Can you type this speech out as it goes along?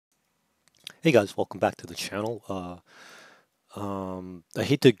Hey guys, welcome back to the channel. I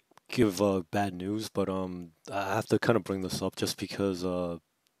hate to give bad news, but I have to kind of bring this up just because for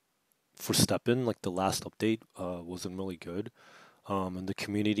StepN, like the last update wasn't really good, and the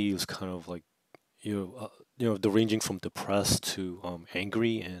community was kind of like they're ranging from depressed to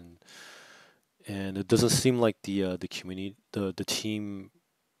angry, and it doesn't seem like the community the team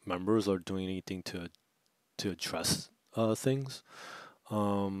members are doing anything to address things.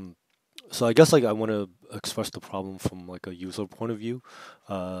 Um, So I guess like I want to express the problem from like a user point of view.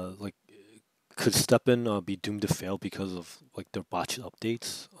 Like could StepN be doomed to fail because of like their botched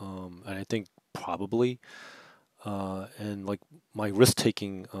updates? And I think probably. And like my risk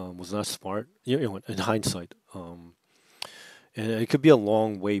taking was not smart. In hindsight. And it could be a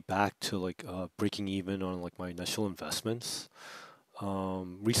long way back to like breaking even on like my initial investments.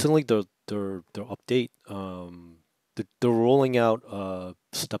 Recently, their update, they're rolling out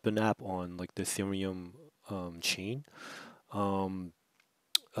StepN app on like the Ethereum chain. Um,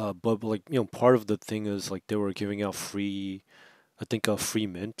 but like part of the thing is like they were giving out free, I think, free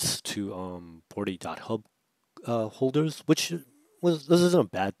mints to Hub holders, which was this isn't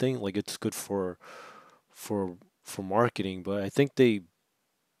a bad thing. Like it's good for for marketing, but I think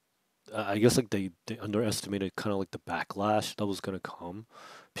I guess like they underestimated kind of like the backlash that was gonna come,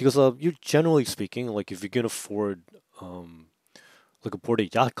 because you generally speaking, like if you can afford um like a Bored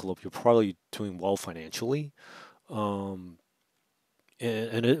Ape Yacht Club, you're probably doing well financially. Um,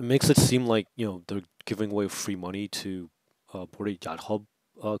 and it makes it seem like they're giving away free money to Bored Ape Yacht Hub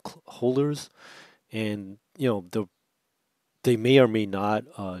holders, and they may or may not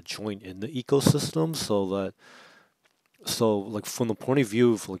join in the ecosystem, so like from the point of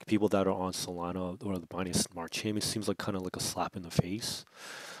view of like people that are on Solana or the Binance Smart Chain, it seems like kind of like a slap in the face.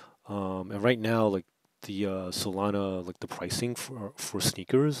 And right now, like the Solana, like the pricing for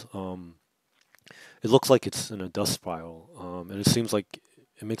sneakers, it looks like it's in a dust spiral. And it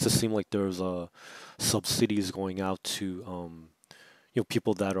makes it seem like there's subsidies going out to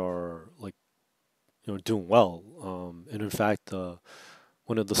people that are like doing well. And in fact,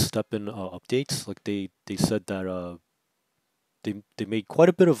 one of the StepN updates, like they said that they made quite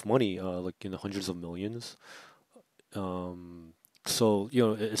a bit of money, like in the hundreds of millions. Um, so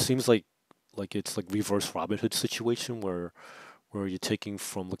it seems like it's like reverse Robin Hood situation where you're taking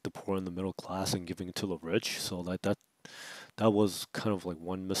from like the poor and the middle class and giving it to the rich. So that was kind of like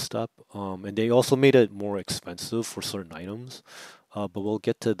one misstep. And they also made it more expensive for certain items. But we'll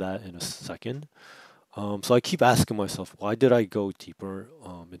get to that in a second. So I keep asking myself, why did I go deeper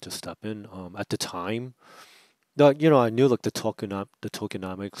into StepN? At the time, I knew like the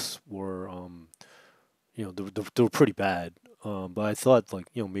tokenomics were they were pretty bad. But I thought like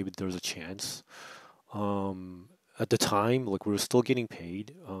maybe there was a chance. Um, at the time, like we were still getting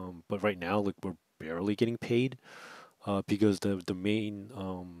paid. But right now, like we're barely getting paid. Because the main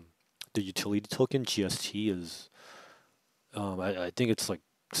the utility token GST is I think it's like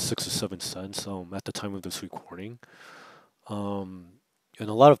 6 or 7 cents at the time of this recording. Um, and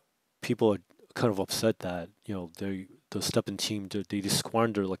a lot of people are kind of upset that the StepN team they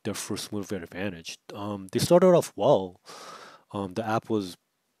squander like their first mover advantage. They started off well. The app was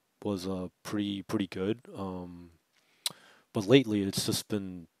pretty good. But lately it's just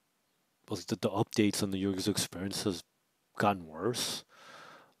been was the updates and the user experience has gotten worse.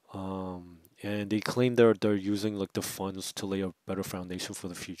 And they claim they're using like the funds to lay a better foundation for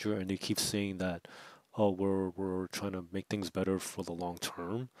the future, and they keep saying that, oh, we're trying to make things better for the long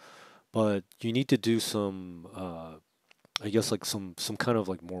term. But you need to do some, I guess like some kind of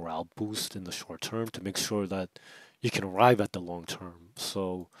like morale boost in the short term to make sure that you can arrive at the long term.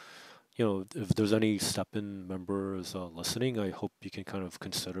 So if there's any StepN members listening, I hope you can kind of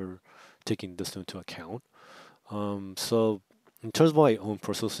consider taking this into account. So in terms of my own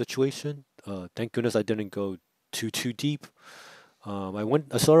personal situation, thank goodness I didn't go too deep.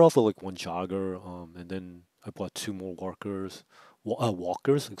 I started off with like one jogger, and then I bought two more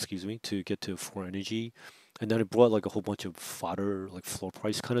walkers, excuse me, to get to 4 energy, and then I bought like a whole bunch of fodder, like floor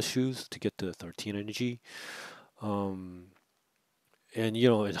price kind of shoes to get to 13 energy. Um, and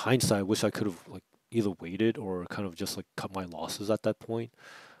in hindsight, I wish I could have like either waited or kind of just like cut my losses at that point.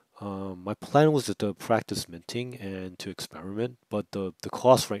 My plan was to practice minting and to experiment, but the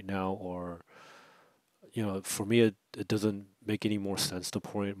costs right now are, for me, it doesn't make any more sense to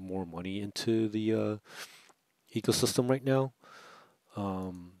pour in more money into the ecosystem right now.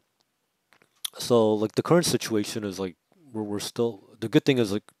 Um, so like the current situation is like we're still the good thing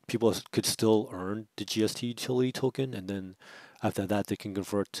is like people could still earn the GST utility token, and then after that they can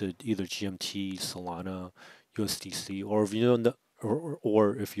convert to either GMT, Solana, USDC, or if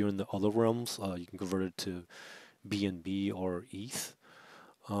or if you're in the other realms, you can convert it to BNB or ETH.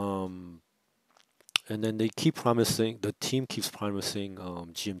 Um, and then the team keeps promising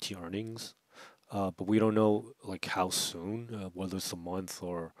GMT earnings, but we don't know like how soon, whether it's a month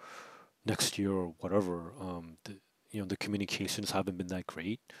or next year or whatever. The communications haven't been that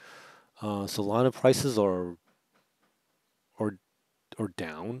great. So a lot of prices are are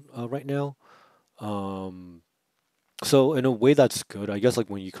down right now. Um, so in a way, that's good. I guess like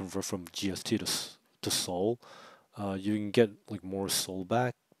when you convert from GST to Sol, you can get like more Sol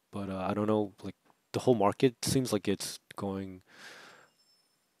back. But I don't know, like the whole market seems like it's going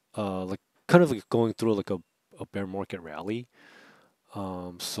like kind of like going through like a bear market rally.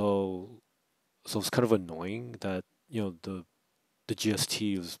 So it's kind of annoying that the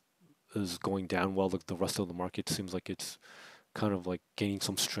GST is going down while the rest of the market seems like it's kind of like gaining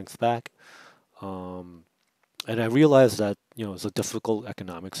some strength back. Um, and I realize that it's a difficult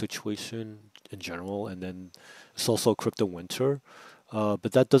economic situation in general, and then it's also crypto winter.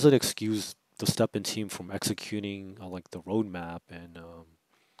 But that doesn't excuse the StepN team from executing like the roadmap, and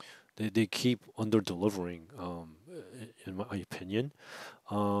they keep under delivering, in my opinion.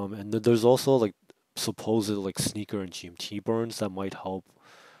 And then there's also like supposed like sneaker and GMT burns that might help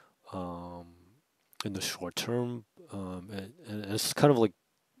um, in the short term. And it's kind of like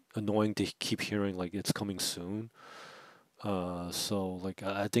annoying to keep hearing like it's coming soon. So like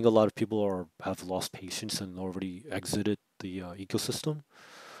I think a lot of people have lost patience and already exited the ecosystem,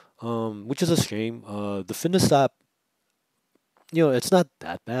 which is a shame. The fitness app, it's not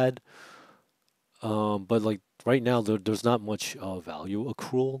that bad, but like right now there's not much value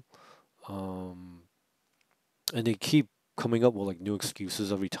accrual, um, and they keep coming up with like new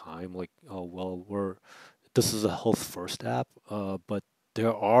excuses every time. Like, oh well, this is a health first app, but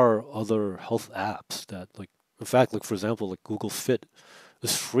there are other health apps that like, in fact, like for example, like Google Fit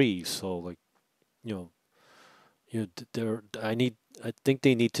is free, so like you know they're I think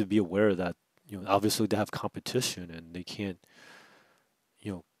they need to be aware that obviously they have competition and they can't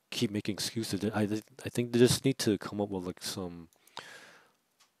keep making excuses. I think they just need to come up with like some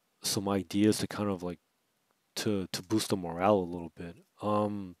ideas to kind of like to boost the morale a little bit.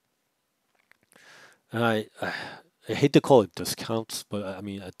 And I hate to call it discounts, but I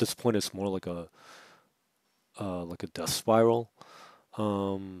mean at this point it's more like a death spiral.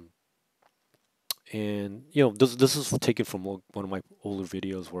 Um, and this is taken from one of my older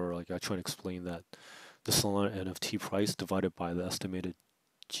videos where like I try to explain that the Solana NFT price divided by the estimated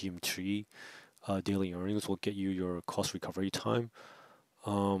GM3 daily earnings will get you your cost recovery time.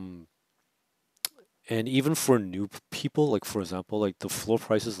 Um, and even for new people, like for example, like the floor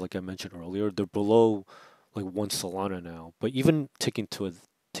prices, like I mentioned earlier, they're below like one Solana now. But even taking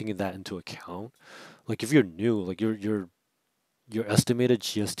that into account, like if you're new, like your estimated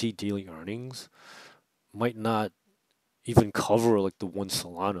GST daily earnings might not even cover like the one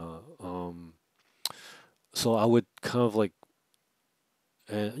Solana. So I would kind of like,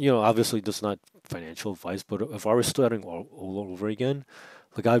 obviously this is not financial advice, but if I were starting all over again,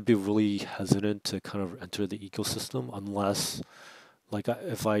 like I'd be really hesitant to kind of enter the ecosystem unless, like,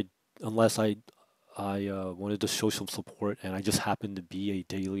 if I, unless I wanted to show some support and I just happened to be a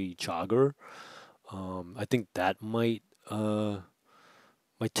daily jogger. I think that might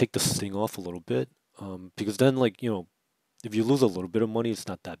take the sting off a little bit. Because then like if you lose a little bit of money, it's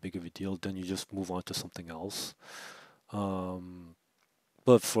not that big of a deal. Then you just move on to something else. Um,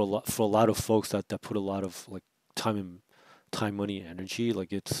 but for a lot of folks that put a lot of like time and money, and energy,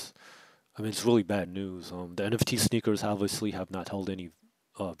 like I mean, it's really bad news. The NFT sneakers obviously have not held any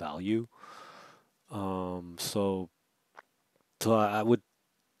value. So I would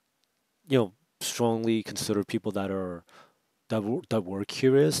you know strongly consider people that were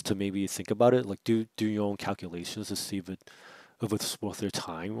curious to maybe think about it. Like do your own calculations to see if it's worth their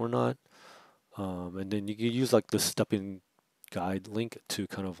time or not. And then you can use like the stepping guide link to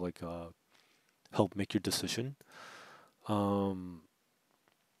kind of like help make your decision. Um,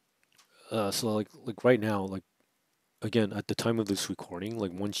 so like right now, like again at the time of this recording,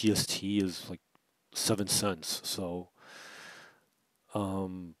 like one GST is like 7 cents. So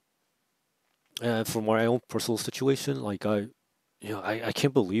um, and for my own personal situation, like I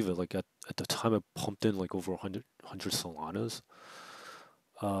can't believe it. Like at the time, I pumped in like over 100 Solanas.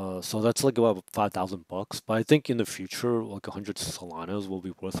 So that's like about $5,000. But I think in the future, like 100 Solanas will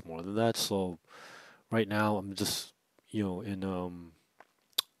be worth more than that. So right now, I'm just in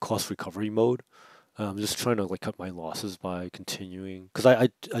cost recovery mode. I'm just trying to like cut my losses by continuing because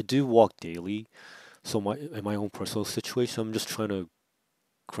I do walk daily. So in my own personal situation, I'm just trying to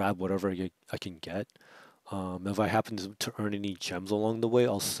grab whatever I can get. If I happen to earn any gems along the way,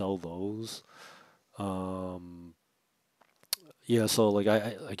 I'll sell those. Um, yeah, so like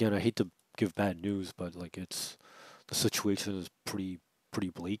again, I hate to give bad news, but like it's the situation is pretty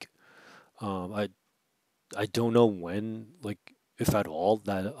bleak. Um, I I don't know when, like if at all,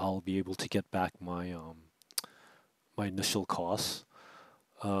 that I'll be able to get back my initial costs.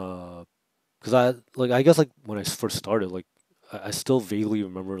 Uh, because I guess like when I first started, like I still vaguely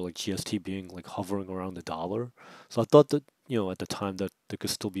remember like GST being like hovering around the dollar. So I thought that at the time that there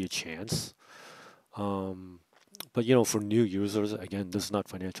could still be a chance. Um, but for new users, again, this is not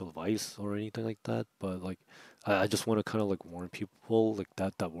financial advice or anything like that. But like I just want to kind of like warn people like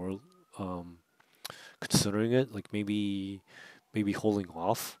that were um considering it, like maybe holding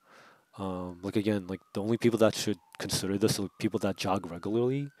off. Like again, like the only people that should consider this are people that jog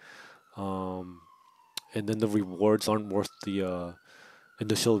regularly. Um, and then the rewards aren't worth the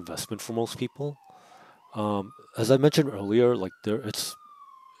initial investment for most people. As I mentioned earlier, like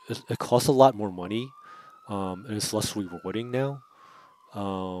it costs a lot more money, and it's less rewarding now.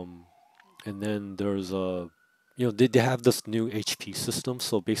 Um, and then there's they have this new HP system,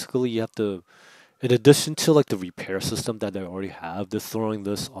 so basically you have to, in addition to like the repair system that they already have, they're throwing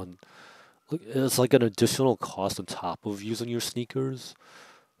this on. It's like an additional cost on top of using your sneakers.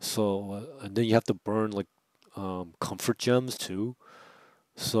 So and then you have to burn like comfort gems too.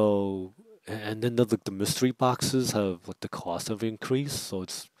 So and then the mystery boxes have like the cost have increased. So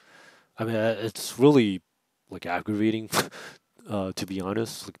I mean it's really like aggravating to be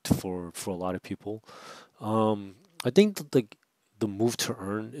honest, like for a lot of people. I think that, like the move to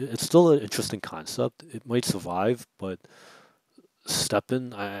earn, it's still an interesting concept. It might survive, but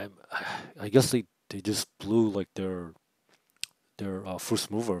StepN, I guess they just blew like their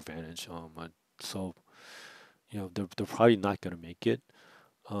first mover advantage. So they're probably not gonna make it.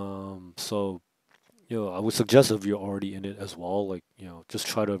 So I would suggest if you're already in it as well, like just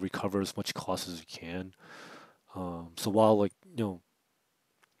try to recover as much cost as you can. So while like you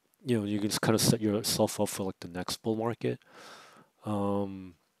can just kind of set yourself up for like the next bull market.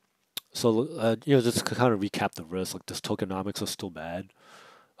 Um, so just to kind of recap the risk, like this tokenomics are still bad.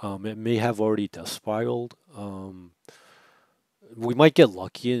 It may have already death spiraled. We might get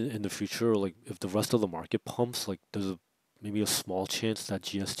lucky in the future, like if the rest of the market pumps, like there's maybe a small chance that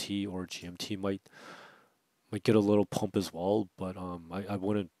GST or GMT might get a little pump as well. But I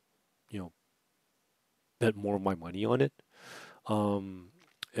wouldn't you know bet more of my money on it. Um,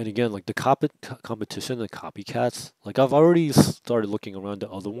 and again, like the competition, the copycats, like I've already started looking around at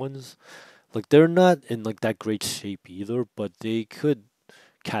other ones. Like they're not in like that great shape either, but they could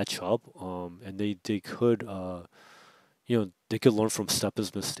catch up. And they could they could learn from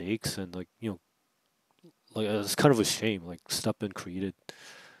Steppen's mistakes, and like like it's kind of a shame. Like Steppen created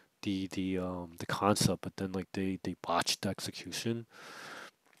the concept, but then like they botched the execution.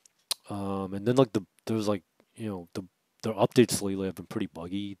 And then like there's like their updates lately have been pretty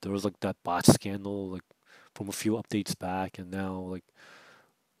buggy. There was like that bot scandal like from a few updates back, and now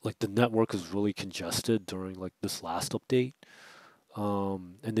like the network is really congested during like this last update.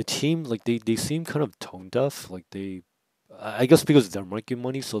 And the team like they seem kind of tone deaf. Like I guess because they're making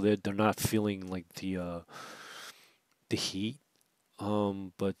money, so they're not feeling like the heat.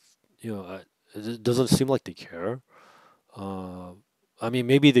 But it doesn't seem like they care. Uh, I mean,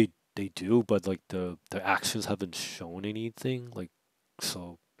 maybe they do, but like the actions haven't shown anything. Like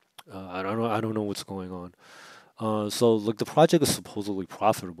so, I don't know what's going on. So like the project is supposedly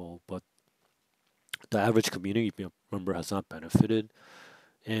profitable, but the average community member has not benefited.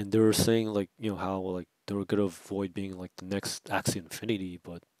 And they were saying like how like they were gonna avoid being like the next Axie Infinity,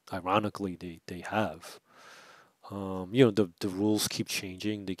 but ironically they have. The rules keep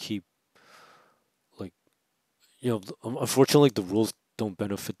changing. They keep like unfortunately the rules don't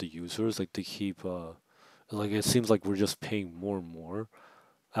benefit the users. Like they keep like it seems like we're just paying more and more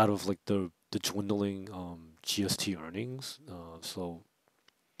out of like the dwindling GST earnings. So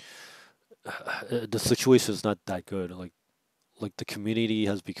the situation is not that good. Like the community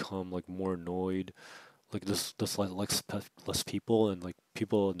has become like more annoyed. Like this like less people, and like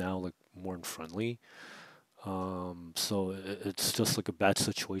people are now like more unfriendly. So it's just like a bad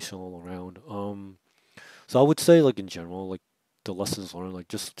situation all around. So I would say like in general, like the lessons learned, like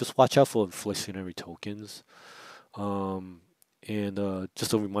just watch out for inflationary tokens. Um, and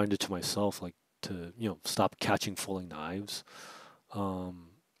just a reminder to myself, like to stop catching falling knives. Um,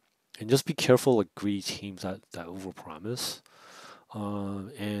 and just be careful like greedy teams that overpromise.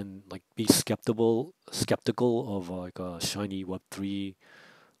 And like be skeptical of like shiny Web3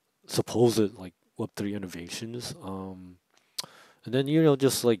 supposed like Web3 innovations. And then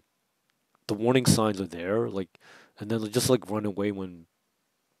just like the warning signs are there, like, and then they just like run away when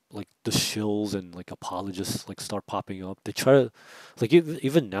like the shills and like apologists like start popping up. They try to like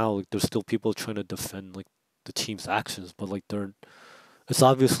even now like there's still people trying to defend like the team's actions, but like they're it's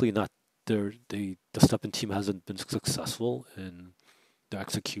obviously not the StepN team hasn't been successful in their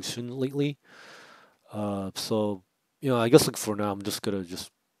execution lately. So I guess like for now I'm just gonna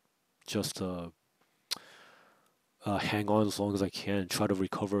just hang on as long as I can, try to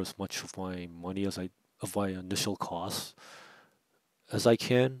recover as much of my money as I of my initial costs as I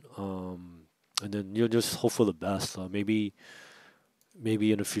can. And then just hope for the best. Maybe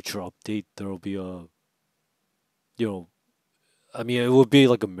in a future update there will be a you know I mean it would be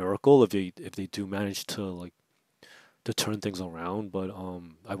like a miracle if they do manage to like to turn things around, but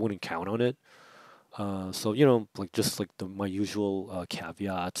I wouldn't count on it. So like just like my usual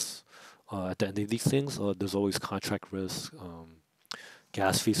caveats at the end of these things. There's always contract risk.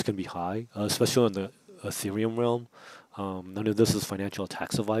 Gas fees can be high, especially in the Ethereum realm. None of this is financial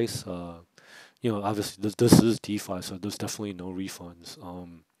tax advice. Obviously this is DeFi, so there's definitely no refunds.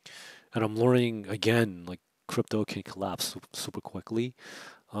 And I'm learning again, like crypto can collapse super quickly.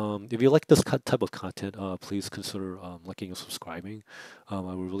 If you like this type of content, please consider liking and subscribing. I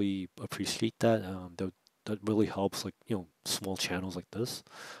would really appreciate that. That really helps, like small channels like this.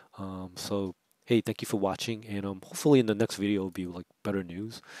 So hey, thank you for watching, and hopefully in the next video will be like better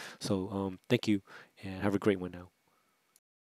news. So thank you, and have a great one now.